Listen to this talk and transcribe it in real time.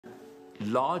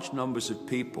large numbers of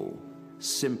people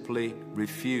simply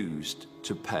refused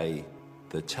to pay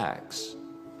the tax.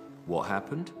 What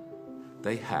happened?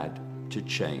 They had to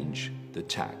change the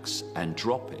tax and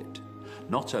drop it.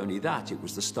 Not only that, it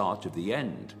was the start of the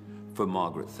end for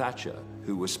Margaret Thatcher,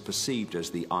 who was perceived as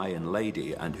the Iron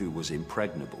Lady and who was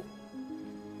impregnable.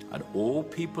 And all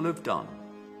people have done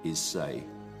is say,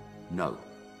 no,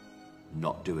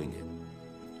 not doing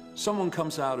it. Someone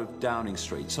comes out of Downing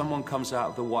Street, someone comes out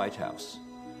of the White House.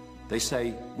 They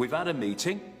say, we've had a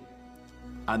meeting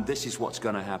and this is what's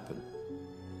going to happen.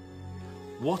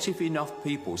 What if enough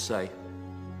people say,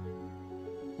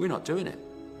 we're not doing it?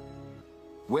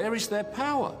 Where is their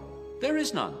power? There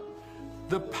is none.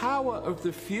 The power of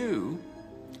the few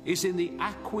is in the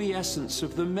acquiescence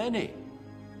of the many.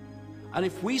 And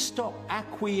if we stop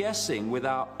acquiescing with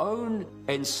our own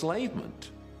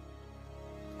enslavement,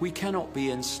 we cannot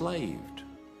be enslaved.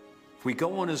 If we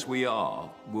go on as we are,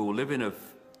 we'll live in a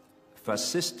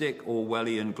fascistic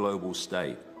Orwellian global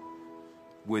state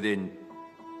within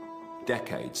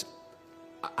decades.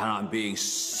 And I'm being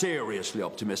seriously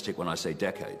optimistic when I say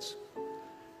decades.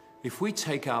 If we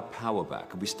take our power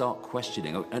back and we start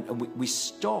questioning and we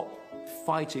stop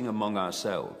fighting among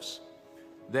ourselves,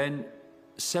 then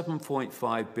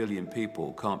 7.5 billion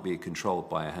people can't be controlled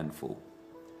by a handful.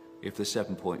 If the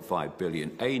 7.5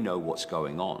 billion, A, know what's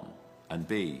going on, and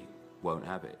B, won't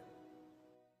have it.